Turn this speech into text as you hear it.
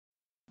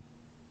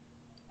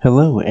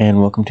Hello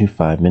and welcome to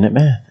 5-Minute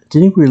Math.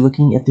 Today we're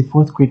looking at the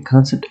 4th grade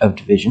concept of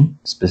division,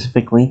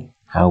 specifically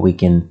how we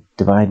can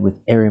divide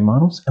with area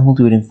models, and we'll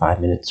do it in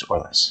 5 minutes or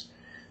less.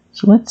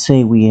 So let's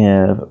say we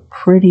have a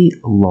pretty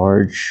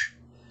large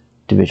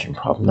division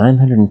problem,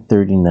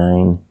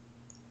 939.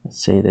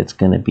 Let's say that's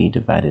going to be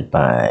divided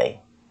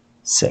by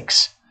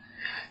 6.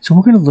 So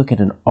we're going to look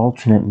at an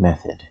alternate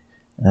method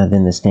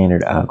than the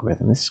standard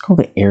algorithm. This is called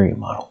the area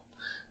model.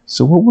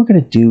 So what we're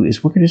going to do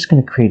is we're just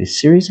going to create a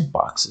series of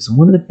boxes. And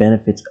one of the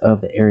benefits of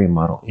the area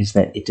model is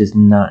that it does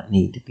not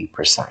need to be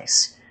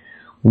precise.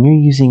 When you're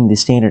using the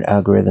standard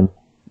algorithm,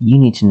 you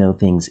need to know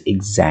things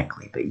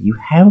exactly, but you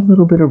have a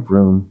little bit of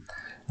room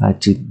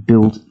to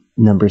build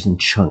numbers in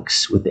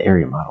chunks with the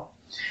area model.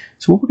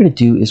 So what we're going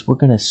to do is we're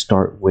going to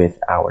start with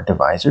our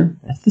divisor,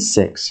 that's the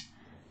 6,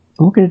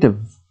 and we're going to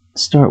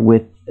start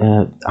with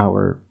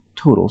our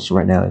total. So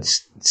right now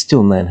it's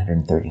still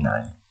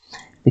 939.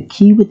 The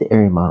key with the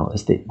area model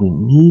is that we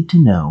need to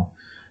know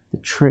the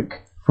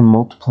trick for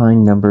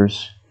multiplying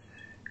numbers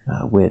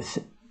with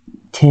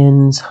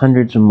tens,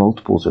 hundreds, or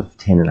multiples of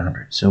 10 and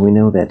 100. So we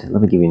know that.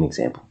 Let me give you an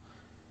example.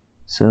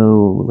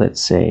 So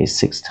let's say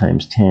 6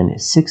 times 10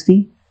 is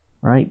 60,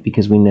 right?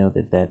 Because we know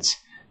that that's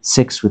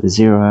 6 with a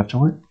 0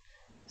 afterward.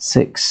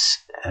 6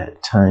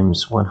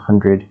 times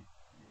 100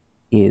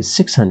 is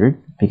 600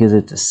 because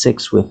it's a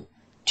 6 with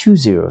 2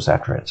 zeros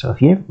after it. So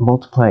if you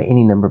multiply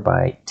any number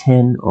by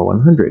 10 or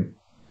 100,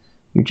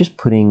 you're just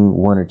putting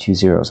 1 or 2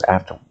 zeros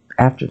after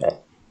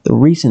that. The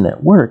reason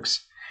that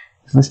works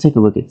is, let's take a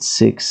look at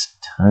 6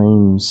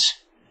 times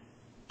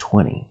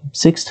 20.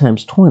 6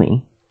 times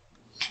 20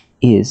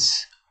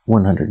 is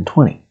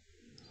 120.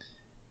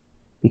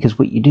 Because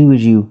what you do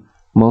is you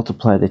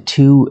multiply the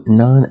two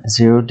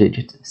non-zero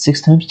digits,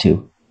 6 times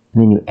 2,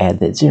 and then you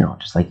add that 0,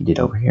 just like you did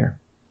over here.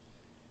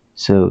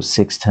 So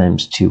 6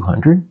 times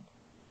 200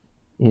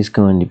 is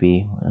going to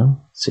be,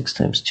 well, 6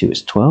 times 2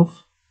 is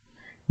 12.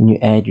 And you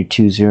add your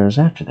 2 zeros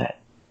after that,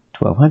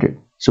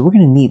 1200. So we're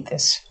going to need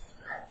this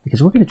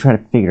because we're going to try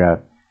to figure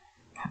out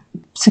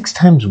 6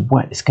 times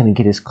what is going to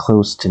get us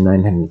close to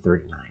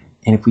 939.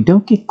 And if we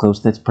don't get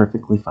close, that's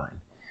perfectly fine.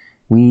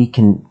 We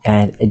can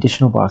add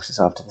additional boxes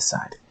off to the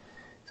side.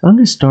 So I'm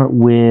going to start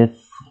with,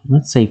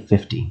 let's say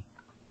 50.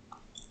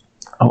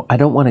 Oh, I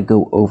don't want to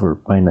go over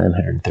by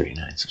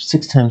 939. So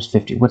 6 times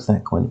 50, what's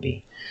that going to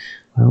be?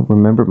 Well,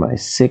 remember my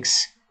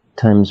 6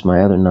 times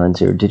my other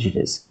non-zero digit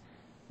is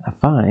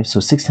 5,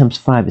 so 6 times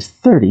 5 is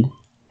 30.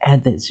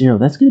 Add that 0,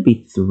 that's going to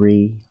be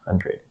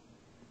 300.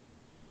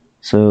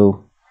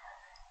 So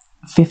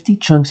 50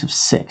 chunks of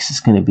 6 is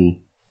going to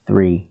be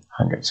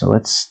 300. So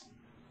let's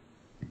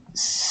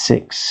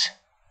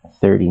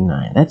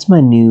 639. That's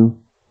my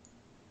new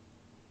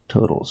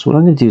total. So what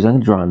I'm going to do is I'm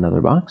going to draw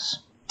another box,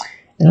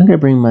 and I'm going to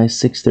bring my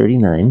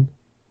 639.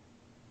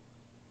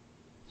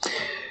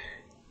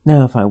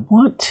 Now if I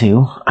want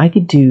to, I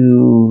could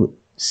do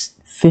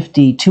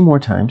 50 two more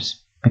times,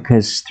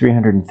 because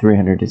 300 and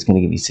 300 is going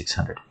to give me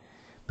 600.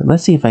 But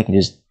let's see if I can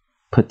just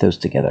put those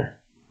together.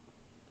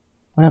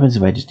 What happens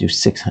if I just do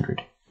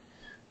 600?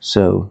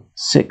 So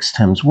 6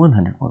 times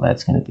 100, well,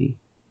 that's going to be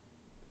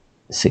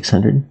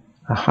 600.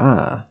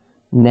 Aha!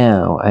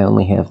 Now I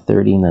only have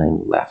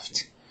 39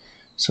 left.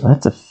 So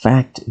that's a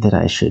fact that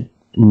I should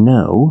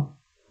know.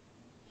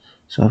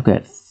 So I've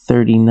got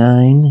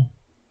 39.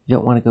 You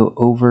don't want to go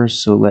over,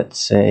 so let's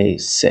say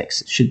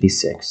 6. It should be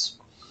 6.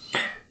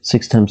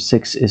 6 times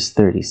 6 is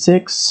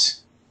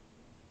 36.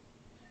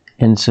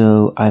 And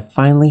so I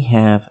finally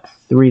have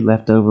 3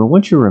 left over.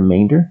 Once your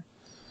remainder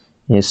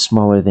is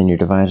smaller than your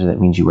divisor, that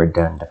means you are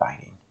done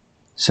dividing.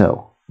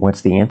 So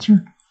what's the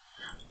answer?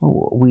 Well,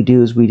 what we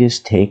do is we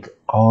just take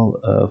all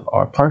of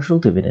our partial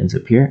dividends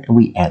up here and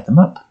we add them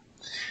up.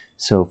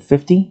 So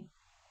 50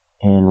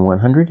 and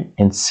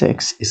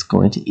 106 is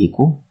going to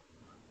equal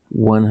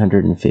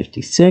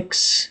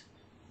 156.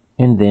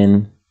 And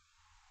then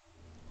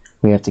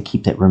we have to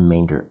keep that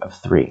remainder of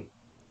 3.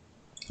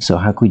 So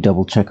how can we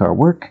double check our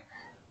work?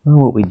 Well,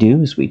 what we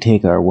do is we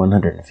take our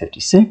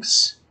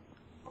 156,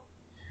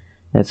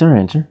 that's our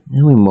answer,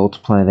 and we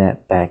multiply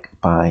that back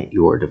by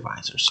your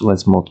divisor. So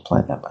let's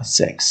multiply that by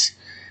 6.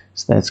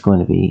 So that's going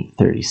to be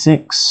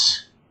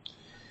 36,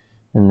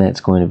 and that's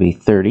going to be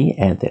 30.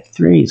 Add that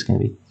 3, it's going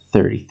to be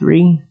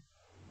 33.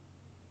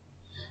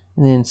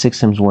 And then 6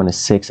 times 1 is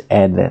 6,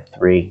 add that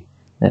 3,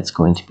 that's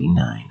going to be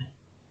 9.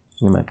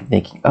 You might be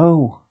thinking,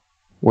 oh,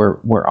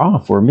 we're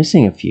off, we're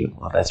missing a few.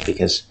 Well, that's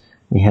because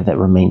we have that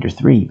remainder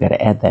 3. You've got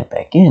to add that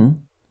back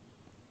in.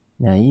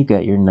 Now you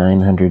got your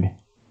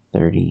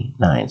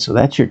 939. So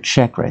that's your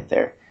check right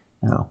there.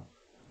 Now,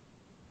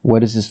 what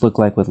does this look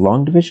like with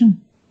long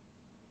division?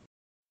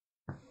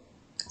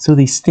 So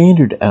the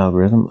standard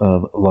algorithm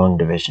of long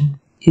division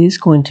is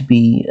going to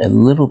be a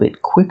little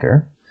bit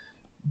quicker,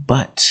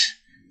 but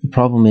the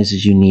problem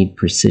is you need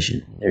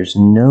precision. There's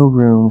no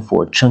room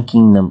for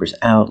chunking numbers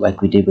out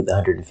like we did with the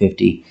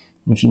 150.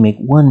 And if you make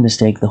one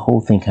mistake, the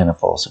whole thing kind of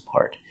falls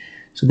apart.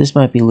 So this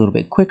might be a little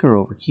bit quicker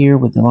over here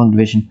with the long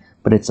division,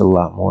 but it's a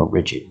lot more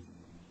rigid.